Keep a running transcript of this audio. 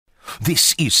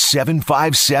This is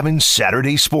 757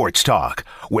 Saturday Sports Talk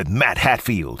with Matt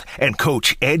Hatfield and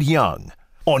Coach Ed Young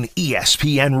on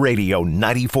ESPN Radio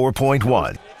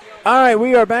 94.1. All right,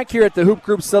 we are back here at the Hoop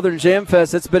Group Southern Jam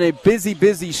Fest. It's been a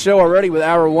busy show already with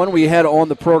Hour 1. We had on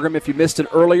the program, if you missed it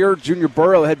earlier, Junior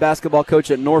Burrow, head basketball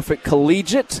coach at Norfolk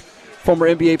Collegiate, former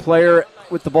NBA player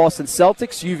with the Boston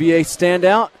Celtics, UVA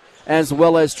standout, as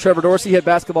well as Trevor Dorsey, head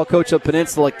basketball coach of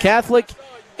Peninsula Catholic.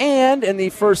 And in the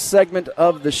first segment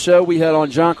of the show, we had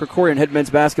on John Krikorian, head men's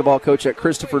basketball coach at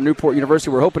Christopher Newport University.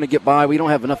 We're hoping to get by. We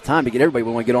don't have enough time to get everybody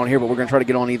we want to get on here, but we're going to try to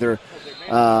get on either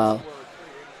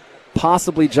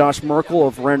possibly Josh Merkel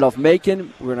of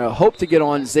Randolph-Macon. We're going to hope to get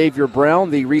on Xavier Brown,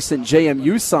 the recent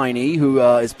JMU signee who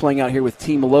is playing out here with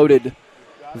Team Loaded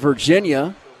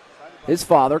Virginia. His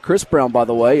father, Chris Brown, by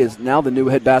the way, is now the new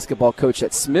head basketball coach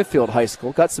at Smithfield High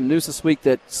School. Got some news this week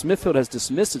that Smithfield has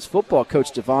dismissed its football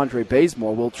coach, Devondre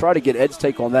Bazemore. We'll try to get Ed's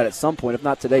take on that at some point, if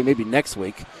not today, maybe next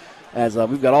week, as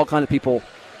we've got all kinds of people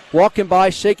walking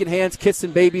by, shaking hands,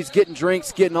 kissing babies, getting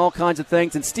drinks, getting all kinds of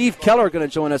things. And Steve Keller going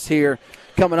to join us here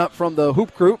coming up from the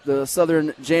Hoop Group, the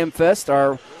Southern Jam Fest,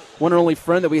 our one and only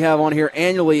friend that we have on here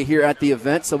annually here at the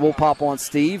event. So we'll pop on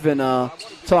Steve and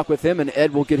talk with him, and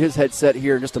Ed will get his headset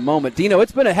here in just a moment. Dino,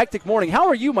 it's been a hectic morning. How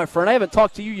are you, my friend? I haven't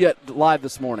talked to you yet live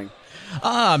this morning.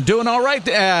 I'm doing all right.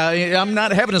 I'm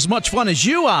not having as much fun as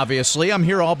you, obviously. I'm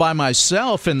here all by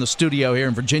myself in the studio here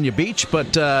in Virginia Beach,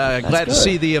 but glad to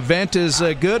see the event is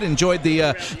good. Enjoyed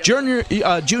the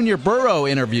Junior Burrow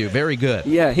interview. Very good.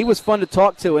 Yeah, he was fun to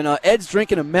talk to, and Ed's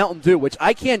drinking a Mountain Dew, which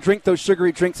I can't drink those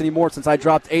sugary drinks anymore since I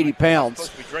dropped 80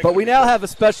 pounds. But we now have a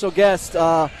special guest.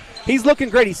 He's looking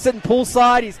great. He's sitting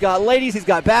poolside. He's got ladies. He's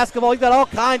got basketball. He's got all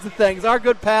kinds of things. Our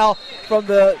good pal from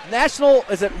the National,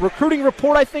 is it Recruiting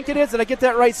Report, I think it is? Did I get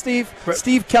that right, Steve?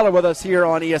 Steve Keller with us here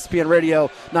on ESPN Radio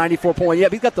 94.1. Yeah,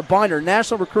 he's got the binder,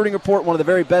 National Recruiting Report, one of the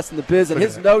very best in the biz, and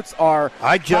his notes are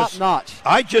top-notch.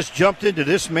 I just jumped into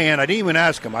this man. I didn't even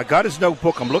ask him. I got his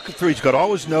notebook. I'm looking through. He's got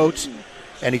all his notes.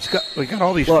 And we got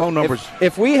all these phone numbers.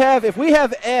 If we have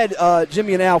Ed,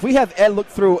 Jimmy and Al, if we have Ed look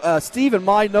through Steve and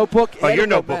my notebook. Oh, your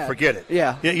notebook, forget it.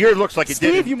 Yeah. Yours looks like it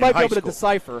did. Steve, you might be able to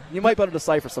decipher. You might be able to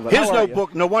decipher something. His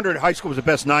notebook, no wonder high school was the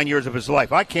best 9 years of his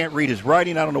life. I can't read his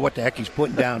writing. I don't know what the heck he's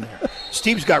putting down there.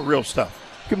 Steve's got real stuff.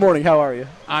 Good morning. How are you?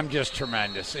 I'm just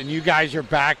tremendous. And you guys are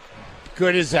back.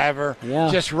 Good as ever. Yeah.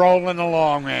 Just rolling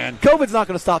along, man. COVID's not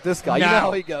going to stop this guy. No. You know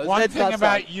how he goes. One thing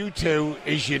about you two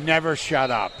is you never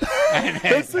shut up.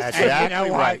 That's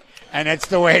exactly right. And it's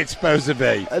the way it's supposed to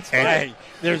be. That's right.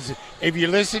 Hey, if you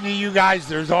listen to you guys,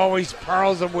 there's always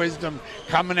pearls of wisdom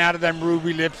coming out of them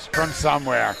ruby lips from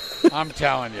somewhere. I'm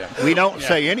telling you. We don't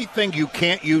say anything you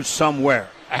can't use somewhere.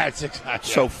 That's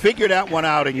exactly. So figure that one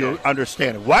out and you'll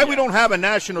understand it. Why we don't have a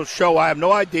national show, I have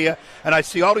no idea. And I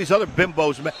see all these other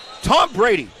bimbos. Tom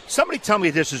Brady, somebody tell me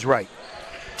if this is right.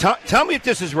 Tell me if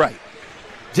this is right.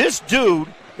 This dude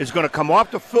is going to come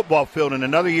off the football field in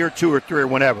another year, 2 or 3 or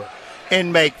whenever,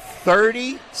 and make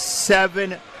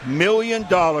 $37 million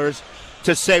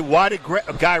to say why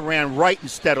the guy ran right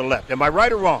instead of left. Am I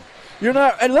right or wrong? You're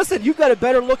not, and listen, you've got a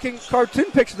better-looking cartoon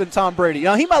picture than Tom Brady.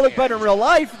 Now, he might look better in real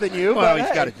life than you. Well,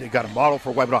 but he's got a model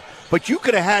for weapon. But you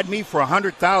could have had me for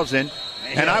 $100,000,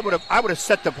 and I would have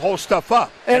set the whole stuff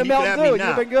up. And a Mountain Dew,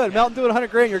 you've been good. Mountain Dew at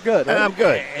 $100,000, you're good. Right? And I'm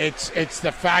good. It's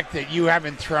the fact that you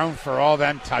haven't thrown for all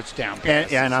them touchdown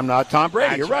passes. And I'm not Tom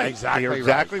Brady. You're right. You're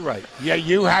exactly right. Yeah,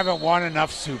 you haven't won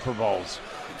enough Super Bowls.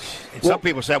 And some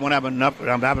people say I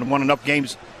haven't won enough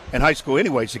games in high school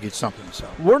anyways to get something. So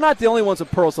we're not the only ones with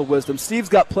pearls of wisdom. Steve's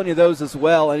got plenty of those as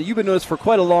well, and you've been doing this for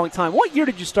quite a long time. What year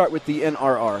did you start with the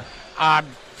NRR?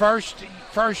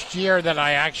 First year that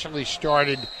I actually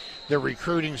started the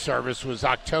recruiting service was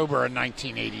October of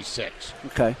 1986.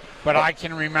 Okay. But I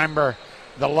can remember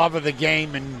the love of the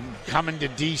game and coming to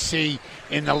D.C.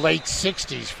 in the late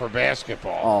 60s for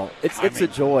basketball. Oh, it's a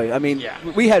joy. I mean,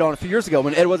 we had on a few years ago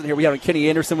when Ed wasn't here, we had on Kenny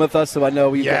Anderson with us, so I know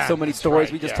we've got so many stories.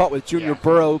 Right, we just talked with Junior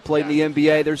Burrow, who played in the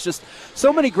NBA. There's just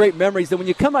so many great memories that when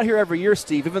you come out here every year,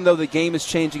 Steve, even though the game is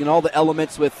changing and all the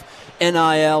elements with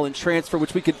NIL and transfer,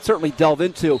 which we could certainly delve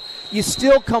into, you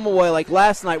still come away. Like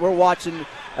last night, we're watching,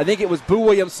 I think it was Boo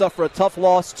Williams suffer a tough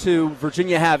loss to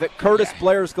Virginia Havoc. Curtis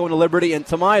Blair's going to Liberty, and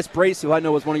Tomias Brace, who I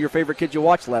know was one of your favorite kids you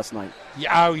watched last night.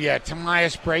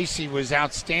 Tomias Bracey was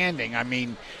outstanding. I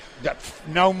mean,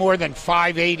 no more than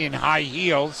 5'8" in high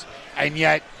heels, and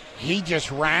yet he just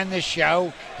ran the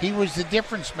show. He was the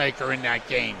difference maker in that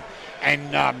game,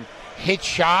 and hit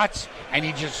shots, and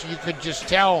you could just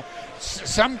tell.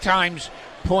 Sometimes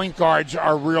point guards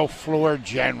are real floor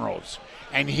generals,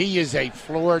 and he is a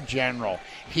floor general.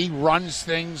 He runs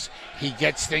things. He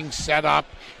gets things set up.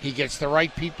 He gets the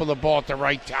right people the ball at the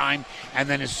right time, and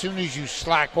then as soon as you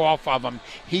slack off of him,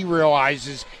 he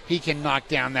realizes he can knock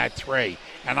down that three.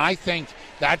 And I think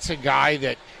that's a guy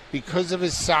that, because of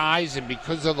his size and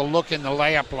because of the look in the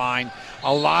layup line,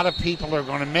 a lot of people are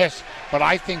going to miss. But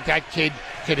I think that kid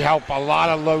could help a lot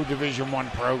of low Division I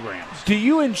programs. Do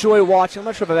you enjoy watching, I'm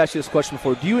not sure if I've asked you this question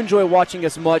before, do you enjoy watching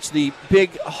as much the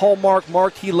big hallmark,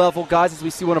 marquee level guys as we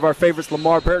see one of our favorites,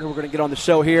 Lamar Barrett, who we're going to get on the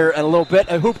show here in a little bit,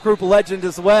 a Hoop Group legend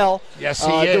as well. Yes,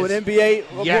 he is. Doing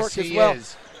NBA yes, work as he well.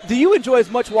 Is. Do you enjoy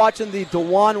as much watching the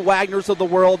DeJuan Wagners of the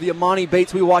world, the Amani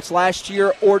Bates we watched last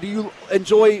year, or do you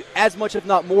enjoy as much, if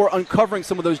not more, uncovering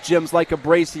some of those gems like a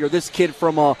Bracey or this kid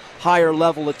from a higher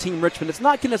level, a Team Richmond? It's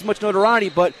not getting as much notoriety,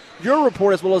 but your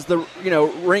report, as well as the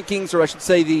rankings, or I should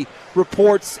say the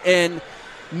reports and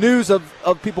news of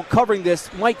people covering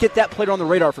this, might get that player on the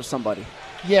radar for somebody.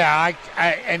 Yeah,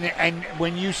 and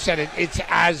when you said it, it's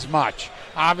as much.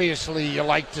 Obviously, you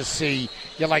like to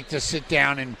sit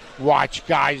down and watch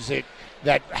guys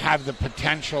that have the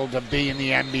potential to be in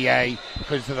the NBA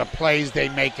because of the plays they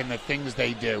make and the things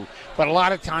they do. But a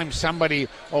lot of times somebody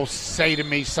will say to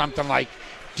me something like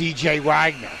DJ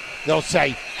Wagner. They'll say,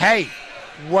 hey,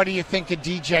 what do you think of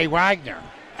DJ Wagner?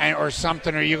 Or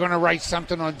something, or you're going to write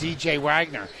something on DJ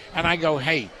Wagner. And I go,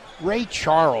 hey, Ray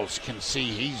Charles can see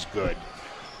he's good.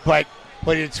 But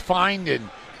it's finding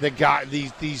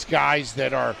these guys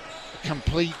that are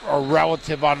complete or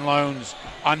relative unknowns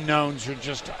or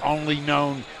just only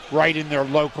known right in their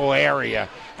local area,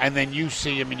 and then you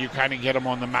see them and you kind of get them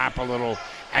on the map a little,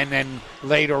 and then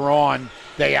later on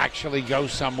they actually go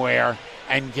somewhere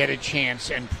and get a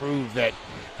chance and prove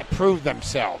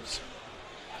themselves.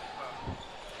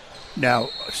 Now,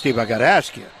 Steve, I got to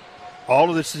ask you, all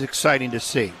of this is exciting to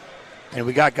see, and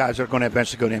we got guys that are going to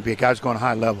eventually go to NBA, guys going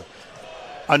high level.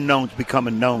 Unknowns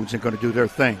becoming knowns and going to do their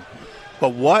thing.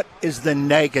 But what is the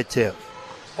negative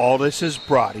all this is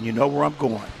brought? And you know where I'm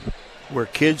going. Where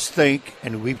kids think,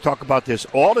 and we talk about this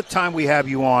all the time we have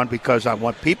you on because I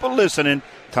want people listening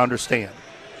to understand.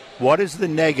 What is the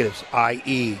negatives,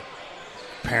 i.e.,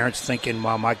 parents thinking,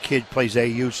 well, my kid plays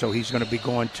AU, so he's going to be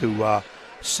going to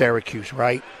Syracuse,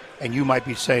 right? And you might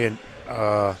be saying,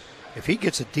 if he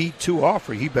gets a D2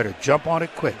 offer, he better jump on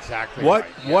it quick. Exactly. What Right,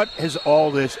 yeah. What has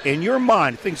all this in your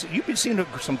mind? Things you've been seeing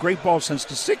some great balls since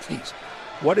the '60s.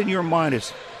 What in your mind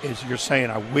is you're saying?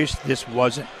 I wish this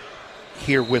wasn't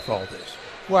here with all this.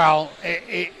 Well,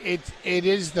 it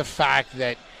is the fact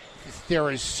that there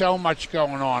is so much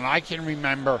going on. I can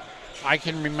remember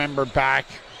back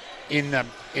in the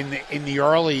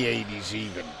early '80s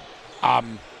even.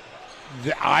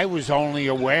 I was only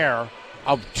aware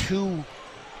of two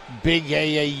big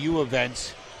AAU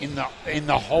events in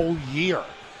the whole year.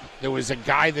 There was a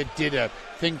guy that did a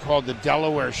thing called the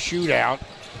Delaware Shootout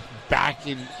back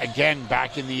in the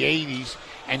 80s,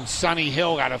 and Sonny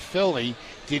Hill out of Philly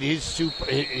did his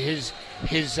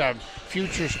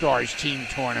Future Stars team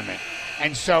tournament.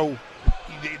 And so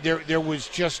there was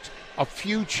just a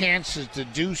few chances to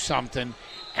do something,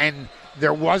 and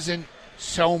there wasn't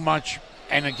so much.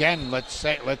 And again, let's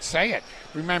say it.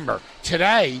 Remember,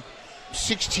 today,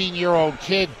 16-year-old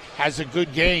kid has a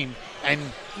good game, and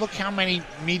look how many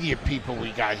media people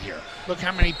we got here. Look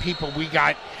how many people we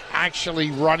got actually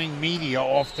running media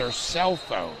off their cell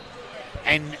phone,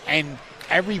 and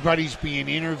everybody's being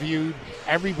interviewed.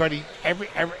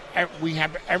 We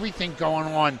have everything going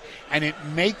on, and it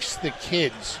makes the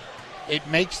kids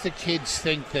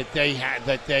think that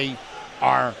they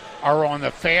are on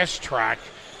the fast track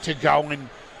to go and,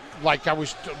 like I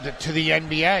was to the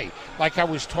NBA. Like I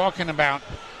was talking about,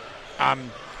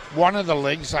 one of the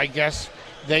leagues, I guess,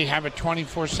 they have a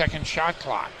 24-second shot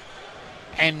clock.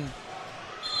 And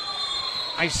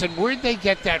I said, where'd they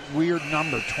get that weird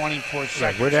number, 24 seconds?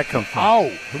 Right, where'd that come from? Oh,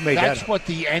 who made that's that what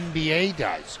the NBA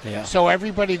does. Yeah. So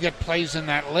everybody that plays in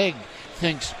that league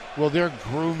thinks, well, they're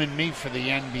grooming me for the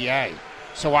NBA.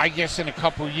 So I guess in a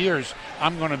couple of years,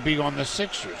 I'm going to be on the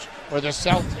Sixers or the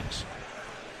Celtics.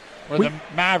 Or the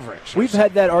Mavericks. We've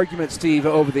had that argument, Steve,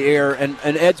 over the air, and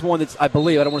Ed's one that's, I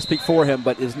believe, I don't want to speak for him,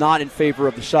 but is not in favor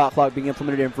of the shot clock being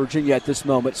implemented in Virginia at this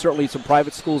moment. Certainly some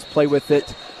private schools play with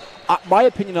it. My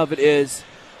opinion of it is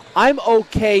I'm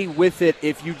okay with it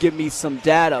if you give me some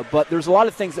data, but there's a lot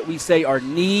of things that we say are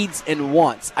needs and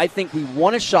wants. I think we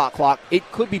want a shot clock.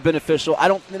 It could be beneficial. I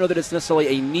don't know that it's necessarily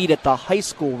a need at the high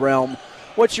school realm.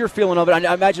 What's your feeling of it?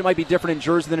 I imagine it might be different in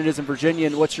Jersey than it is in Virginia.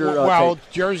 And what's your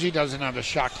take? Jersey doesn't have a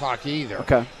shot clock either.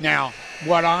 Okay. Now,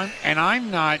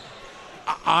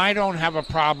 I don't have a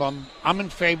problem. I'm in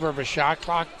favor of a shot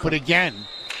clock, but again,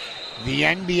 The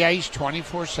NBA's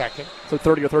 24 seconds. So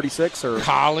 30 or 36? Or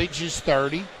College is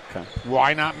 30. Okay.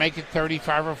 Why not make it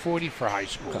 35 or 40 for high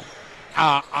school?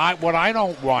 Okay. What I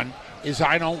don't want is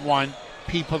I don't want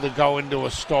people to go into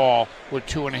a stall with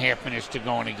 2.5 minutes to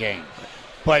go in a game.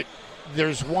 But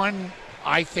there's one,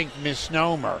 I think,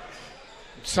 misnomer.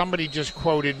 Somebody just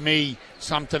quoted me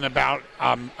something about,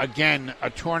 again, a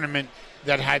tournament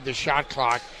that had the shot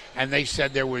clock, and they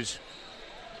said there was,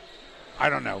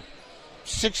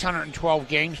 612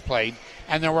 games played,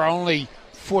 and there were only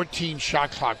 14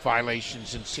 shot clock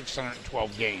violations in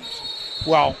 612 games.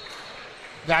 Well,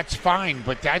 that's fine,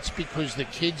 but that's because the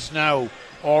kids know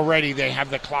already they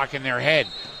have the clock in their head.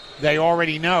 They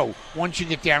already know once you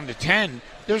get down to 10,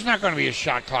 there's not going to be a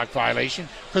shot clock violation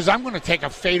because I'm going to take a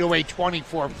fadeaway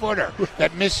 24-footer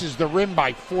that misses the rim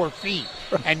by 4 feet.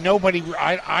 And nobody,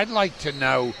 I'd like to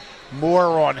know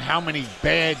more on how many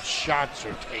bad shots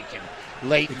are taken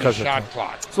late in the shot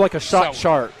clock. It's like a shot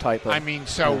chart type of.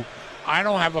 I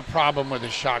don't have a problem with a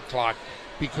shot clock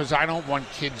because I don't want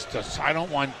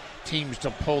teams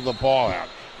to pull the ball out.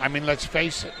 I mean, let's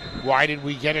face it. Why did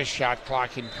we get a shot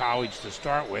clock in college to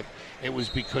start with? It was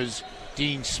because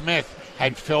Dean Smith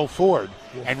had Phil Ford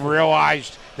and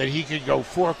realized that he could go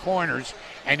 4 corners.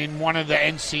 And in one of the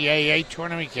NCAA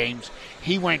tournament games,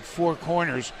 he went 4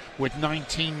 corners with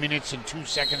 19 minutes and 2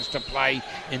 seconds to play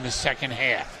in the second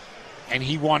half. And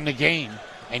he won the game,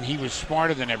 and he was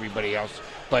smarter than everybody else.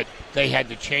 But they had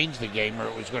to change the game or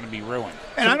it was going to be ruined.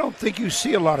 And I don't think you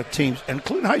see a lot of teams,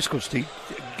 including high school, Steve,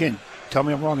 again, tell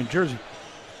me I'm wrong, in Jersey,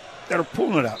 that are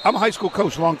pulling it out. I'm a high school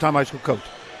coach, long-time high school coach.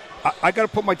 I got to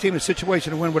put my team in a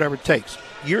situation to win whatever it takes.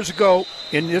 Years ago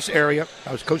in this area,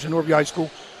 I was coaching Northview High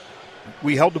School.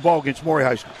 We held the ball against Maury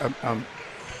High School,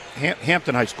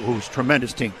 Hampton High School, who was a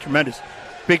tremendous team, tremendous,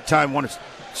 big time, won a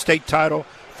state title,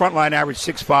 frontline average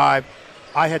 6'5".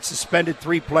 I had suspended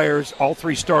 3 players, all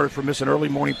 3 starters for missing early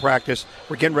morning practice.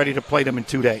 We're getting ready to play them in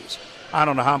 2 days. I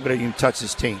don't know how I'm going to even touch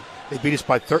this team. They beat us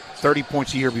by 30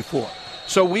 points a year before.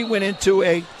 So we went into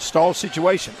a stall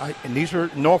situation. And these were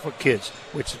Norfolk kids,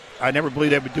 which I never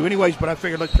believed they would do anyways, but I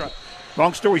figured let's try.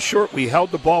 Long story short, we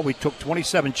held the ball. We took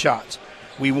 27 shots.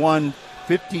 We won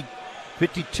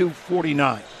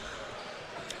 52-49.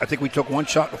 I think we took 1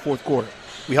 shot in the fourth quarter.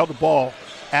 We held the ball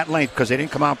at length because they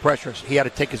didn't come out and pressure us. He had to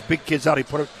take his big kids out. He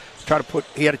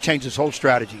had to change his whole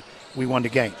strategy. We won the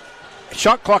game.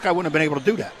 Shot clock, I wouldn't have been able to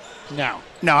do that. No,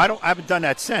 I haven't done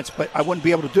that since, but I wouldn't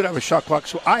be able to do that with shot clock.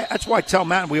 So that's why I tell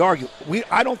Matt and we argue.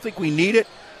 I don't think we need it.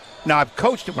 Now, I've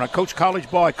coached it. When I coached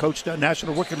college ball, I coached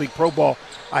National Rookie League Pro Ball.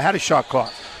 I had a shot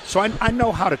clock. So I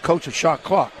know how to coach a shot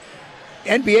clock.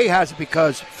 NBA has it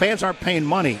because fans aren't paying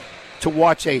money to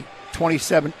watch a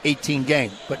 27-18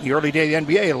 game. But in the early days of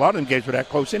the NBA, a lot of them games were that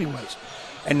close anyways.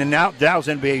 And then now's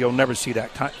NBA, you'll never see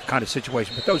that kind of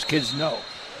situation. But those kids know.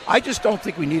 I just don't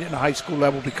think we need it in a high school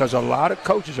level because a lot of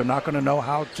coaches are not going to know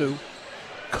how to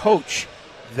coach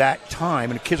that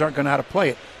time, and the kids aren't going to know how to play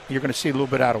it. And you're going to see a little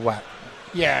bit out of whack.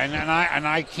 Yeah, and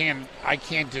I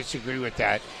can't disagree with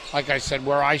that. Like I said,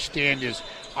 where I stand is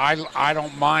I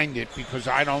don't mind it because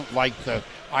I don't like the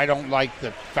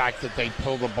fact that they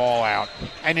pull the ball out,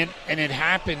 and it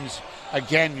happens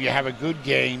again. You have a good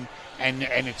game, and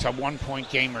it's a 1-point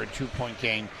game or a 2-point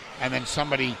game, and then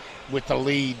somebody with the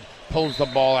lead pulls the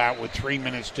ball out with 3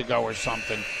 minutes to go or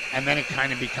something, and then it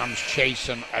kind of becomes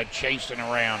chasing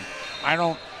around. I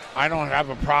don't have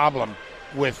a problem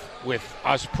with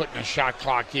us putting a shot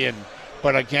clock in,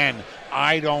 but again,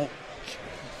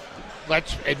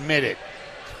 let's admit it,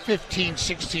 15,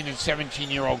 16, and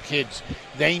 17-year-old kids,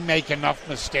 they make enough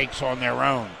mistakes on their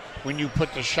own. When you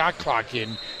put the shot clock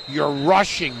in, you're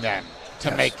rushing them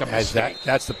to make a mistake.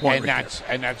 That's the point.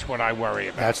 And that's what I worry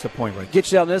about. That's the point right there.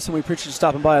 Get you down this, and we appreciate you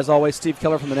stopping by. As always, Steve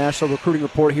Keller from the National Recruiting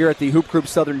Report here at the Hoop Group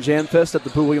Southern Jam Fest at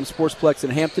the Boo Williams Sportsplex in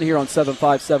Hampton here on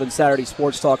 757 Saturday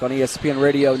Sports Talk on ESPN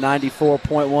Radio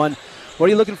 94.1. What are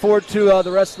you looking forward to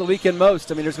the rest of the weekend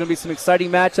most? I mean, there's going to be some exciting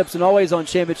matchups, and always on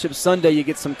Championship Sunday you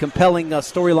get some compelling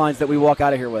storylines that we walk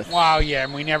out of here with. Well, yeah,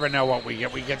 and we never know what we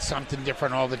get. We get something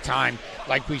different all the time.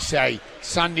 Like we say,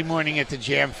 Sunday morning at the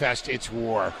Jam Fest, it's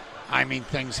war. I mean,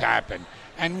 things happen.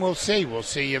 And we'll see. We'll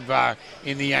see if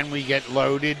in the end we get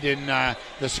loaded in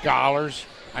the Scholars.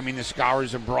 I mean, the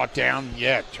Scholars have brought down,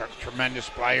 tremendous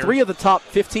players. 3 of the top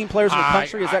 15 players in the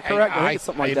country, is that correct? I think it's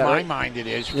something like that, in my mind it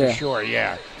is, for sure,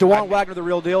 yeah. DeJuan Wagner, the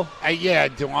real deal? Yeah,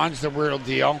 DeJuan's the real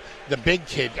deal. The big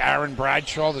kid, Aaron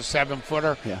Bradshaw, the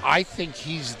 7-footer, I think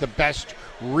he's the best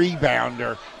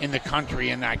rebounder in the country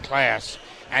in that class.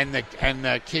 And the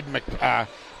kid,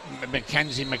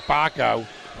 Mackenzie McBacco,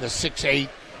 the 6'8"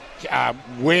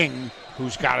 wing,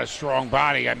 who's got a strong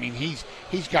body. I mean,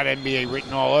 he's got NBA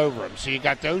written all over him. So you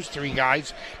got those three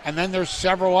guys, and then there's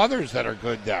several others that are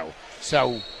good though.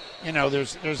 So,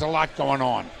 there's a lot going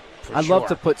on. I'd love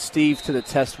to put Steve to the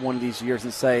test one of these years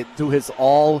and say, do his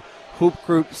all Hoop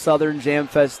Group Southern Jam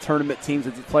Fest tournament teams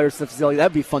with the players facility.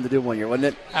 That'd be fun to do one year,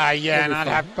 wouldn't it? Yeah, and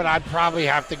I'd probably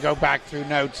have to go back through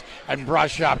notes and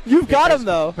brush up. You've got them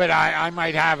though. But I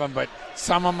might have them, but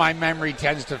some of my memory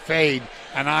tends to fade,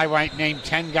 and I might name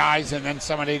 10 guys, and then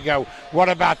somebody would go, "What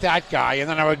about that guy?" And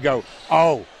then I would go,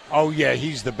 "Oh yeah,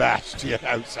 he's the best."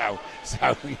 So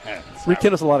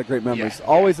rekindles a lot of great memories. Yeah.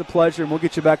 Always a pleasure, and we'll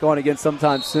get you back on again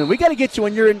sometime soon. We got to get you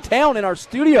when you're in town in our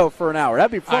studio for an hour.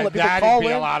 That'd be fun. That'd be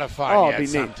a lot of fun. It'd be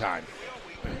sometime.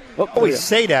 We always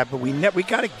say that, but we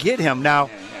got to get him now.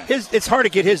 It's hard to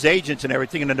get his agents and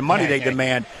everything, and the money they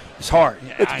demand is hard.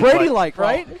 Yeah, it's Brady-like,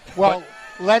 right? Well,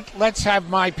 let's have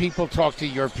my people talk to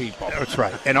your people. That's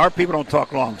right, and our people don't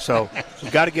talk long, so we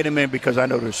got to get him in because I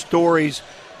know there's stories.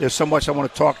 There's so much I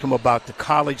want to talk to him about the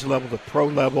college level, the pro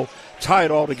level, tie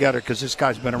it all together because this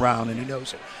guy's been around and he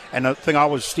knows it. And the thing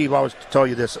Steve, I always tell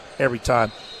you this every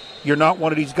time. You're not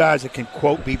one of these guys that can,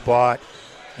 quote, be bought.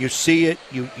 You see it.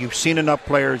 You've seen enough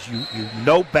players. You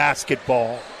know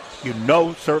basketball. You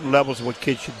know certain levels of what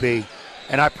kids should be.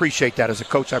 And I appreciate that. As a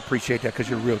coach, I appreciate that because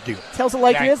you're a real deal. Tells it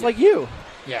like it is, like you.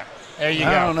 Yeah. There you go.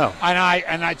 I don't know.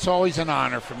 And it's always an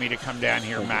honor for me to come down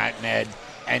here, Matt and Ed,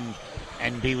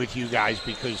 and be with you guys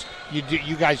because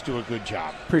you guys do a good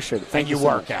job. Appreciate it. Thank you so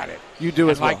work at it. You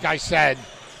do as well. Like I said,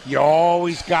 you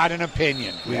always got an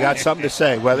opinion. We got something to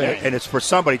say, and it's for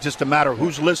somebody, just a matter of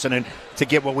who's listening to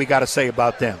get what we got to say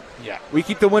about them. Yeah. We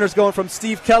keep the winners going from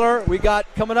Steve Keller. We got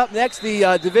coming up next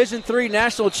the Division III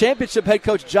National Championship head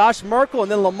coach Josh Merkel,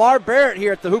 and then Lamar Barrett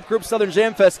here at the Hoop Group Southern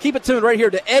Jam Fest. Keep it tuned right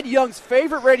here to Ed Young's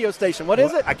favorite radio station. What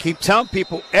is it? I keep telling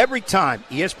people every time,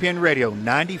 ESPN Radio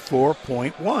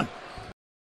 94.1.